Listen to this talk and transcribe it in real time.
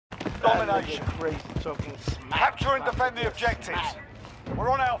domination. Capture and defend the objectives. We're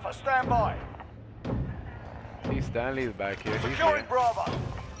on Alpha, stand by. See, Stanley's back here. Securing Bravo.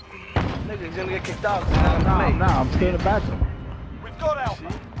 Nigga's gonna get kicked out. Nah, I'm still in the bathroom. We've got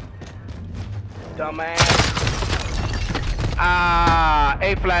Alpha. Dumbass. Ah,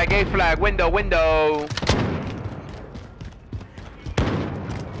 A flag, window.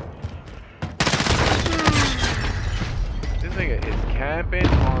 This nigga is camping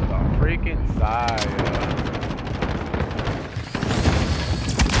on the freaking side.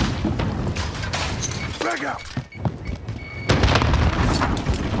 Flag out.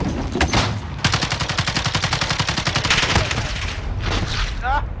 I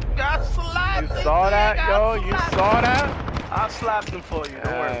slapped You saw that, yo? You saw that? I slapped him for you.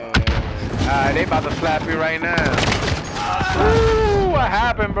 Don't worry about it. Alright, they about to slap you right now. Ooh, what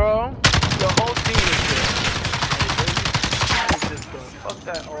happened, bro? The whole team is there. Fuck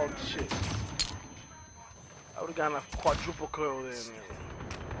that all shit. I would've gotten a quadruple kill there, man.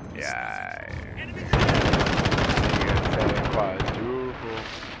 Yeah. Quadruple.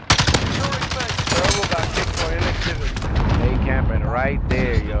 Turbo got kicked for inactivity. They camping right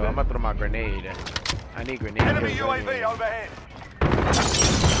there, yo. I'm gonna throw my grenade. I need grenade. Enemy UAV overhead.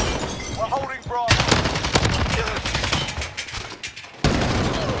 We're holding Bravo.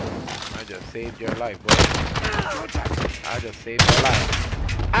 I just saved your life, boy. I just saved your life.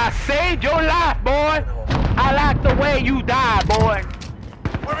 I saved your life, boy. I like the way you died, boy.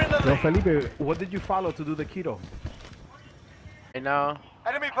 We're in the Yo, lead. Felipe, what did you follow to do the keto? You know?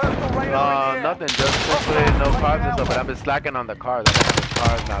 Enemy personal radar in the air. Nothing, just putting no cars and stuff, but I've been slacking on the cars. I got the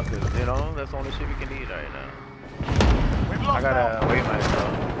cars now, cause, you know, that's the only shit we can eat right now. We've I lost gotta Alpha. wait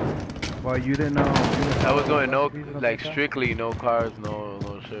myself. Well, you didn't know. I was going like strictly no cars, no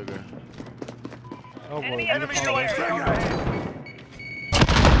sugar. Oh, well, Enemy UAV overhead.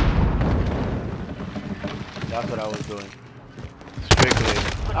 That's what I was doing. Strictly.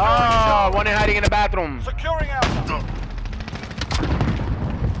 Oh, one in hiding in the bathroom. Securing Alpha.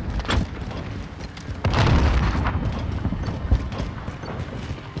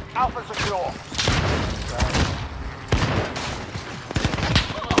 Alpha secure.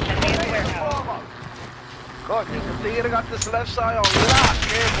 Bravo. Coño, ese tigre got this left side on lock,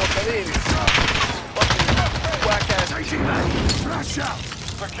 porquería. Fucking whack ass. Flash out.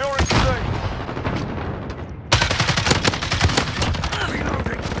 Securing C.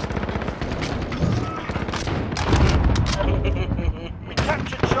 We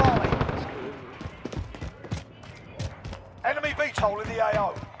captured Charlie. Enemy VTOL in the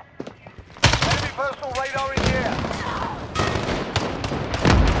AO. Enemy personal radar in the air.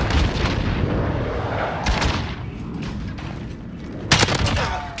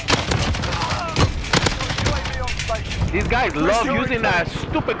 UAV on station. These guys love using that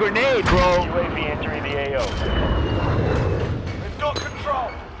stupid grenade, bro. UAV entering the AO. We've got control.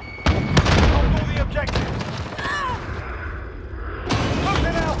 Hold all the objectives.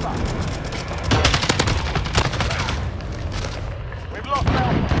 Losing Alpha. We've lost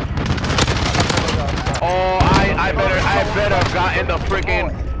Alpha. Oh, I better have gotten the freaking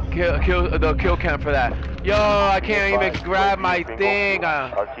kill cam for that. Yo, I can't even grab my thing.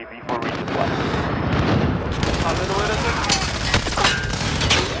 RTB for resupply.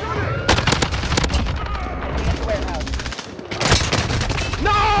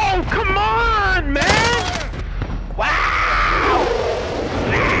 No, come on, man. Wow.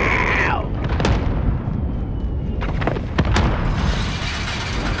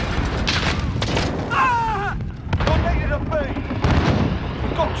 Not needed at B.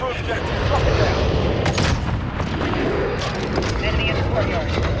 We've got two objectives. Lock it down. Enemy in the courtyard.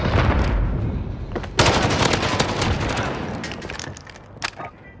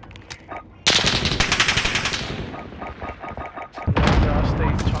 I'll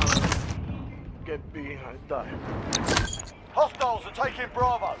stay trying to get B. I die. Hostiles are taking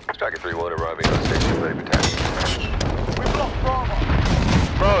Bravo. Striker 3-1 arriving on station, ready for task. We've lost Bravo.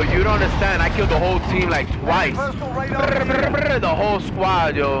 Bro, you don't understand. I killed the whole team like twice. Personal radar in the air. The whole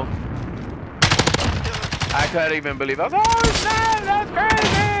squad, yo. I couldn't even believe it. I was like, oh snap, that's crazy.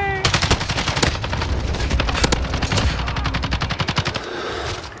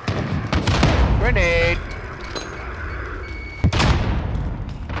 Grenade.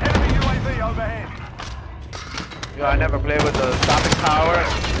 Enemy UAV overhead. Yo, I never played with the stopping power.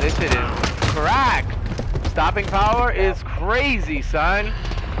 This shit is crack. Stopping power is crazy, son.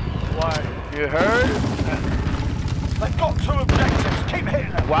 Why? You heard? They've got two objectives. Keep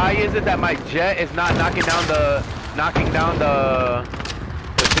hitting them. Why is it that my jet is not knocking down the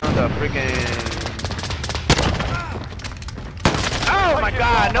freaking? Oh my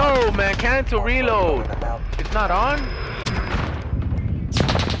God, no! Cancel, man. Cancel reload. It's not on?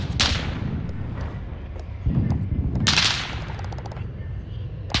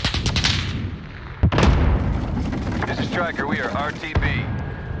 This is Striker. We are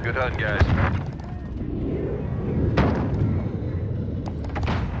RTB. Good hunt, guys.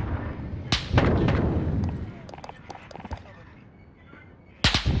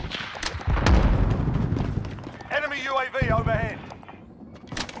 Enemy UAV overhead.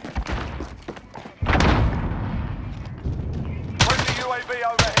 Friendly UAV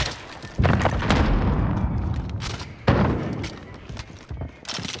overhead.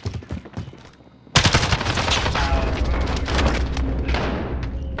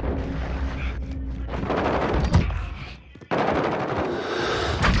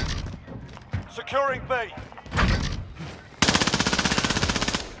 Securing B.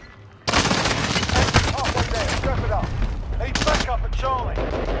 Halfway there, strap it up. Need backup at Charlie.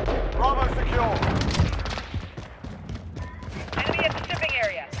 Bravo secure. Enemy at the shipping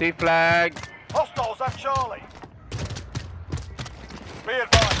area. C flag. Hostiles at Charlie. Be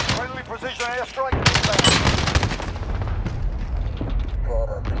advised, friendly precision airstrike inbound.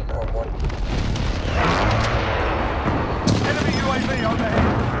 Enemy UAV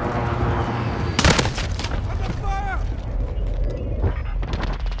overhead.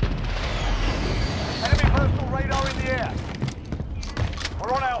 Enemy personal radar in the air.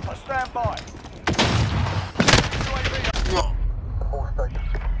 We're on Alpha, stand by. UAV.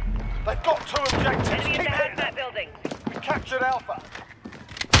 They've got two objectives. Enemy Keep in the hitting them. hazmat building. We captured Alpha.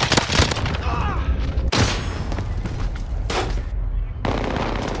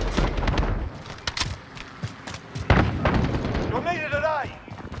 You're needed at A.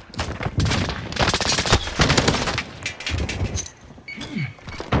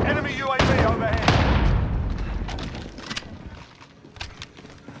 Enemy UAV overhead.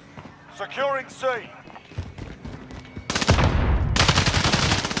 Securing C.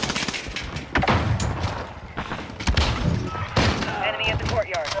 Enemy at the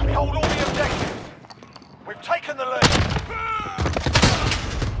courtyard. We hold all the objectives. We've taken the lead.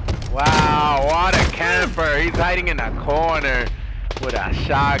 Wow, what a camper. He's hiding in a corner with a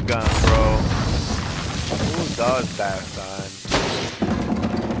shotgun, bro. Who does that, son?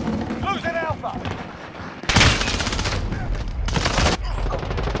 Losing Alpha.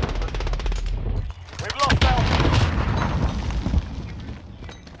 We've lost Alpha.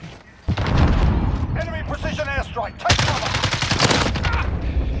 Enemy precision airstrike. Take cover.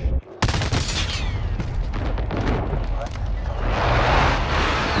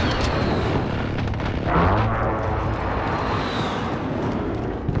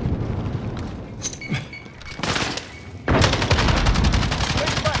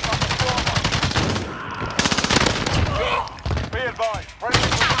 Big backup at Bravo. Be advised, friendly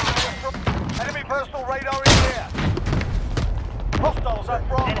precision airstrike. Enemy personal radar in the air. Hostiles at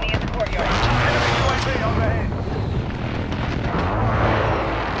Bravo. Enemy at the courtyard. Enemy UAV overhead.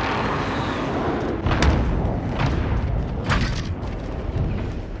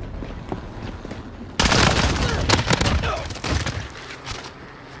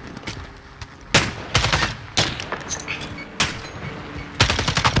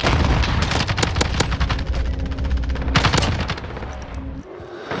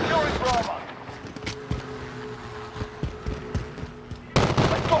 Securing Bravo.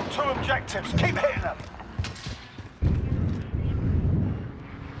 They've got two objectives. Keep hitting them.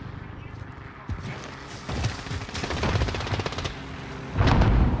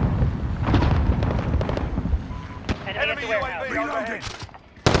 Enemy at Enemy the warehouse. UAV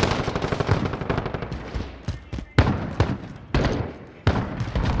overhead.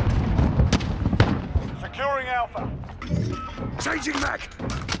 Securing Alpha. Changing mag!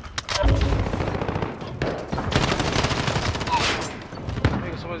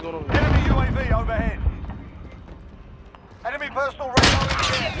 Enemy UAV overhead. Enemy personal radar in the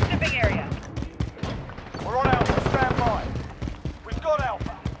Enemy air. at the shipping area. We're on Alpha, stand by. We've got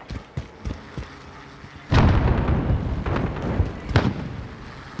Alpha.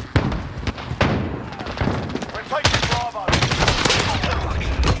 We're taking Bravo.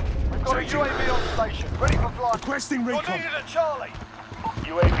 We've got a UAV on station, ready for flight. Requesting You're recon. needed at Charlie.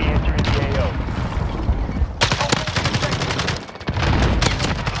 UAV entering the AO.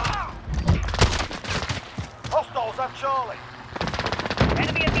 Hostiles at Charlie.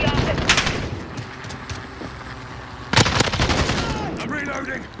 Enemy at the office. I'm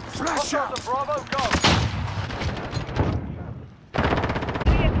reloading. Flash Hostiles out. at Bravo, go.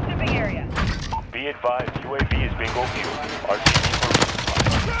 Enemy at the shipping area. Be advised, UAV is bingo fuel. RTB for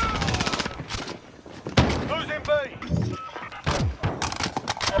resupply. Losing B.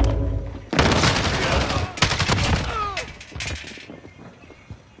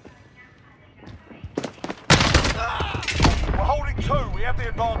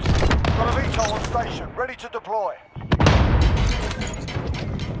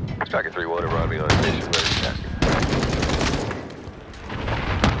 Striker 3-1 arriving on station. Ready to task.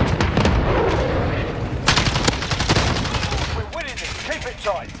 We're winning this. Keep it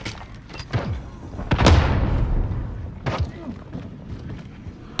tight.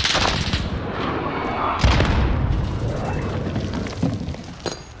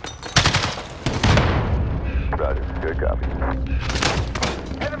 Roger. Good copy.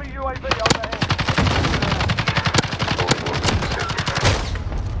 Enemy UAV overhead.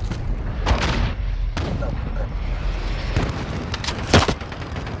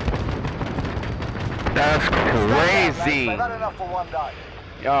 That's crazy. They've had enough for one day.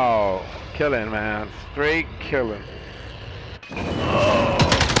 Yo, killing, man. Straight killing. Who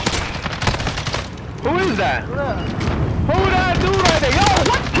is that? Who that dude right there? Yo,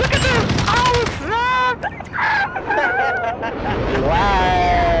 what? Look at this! Oh, snap! Wow.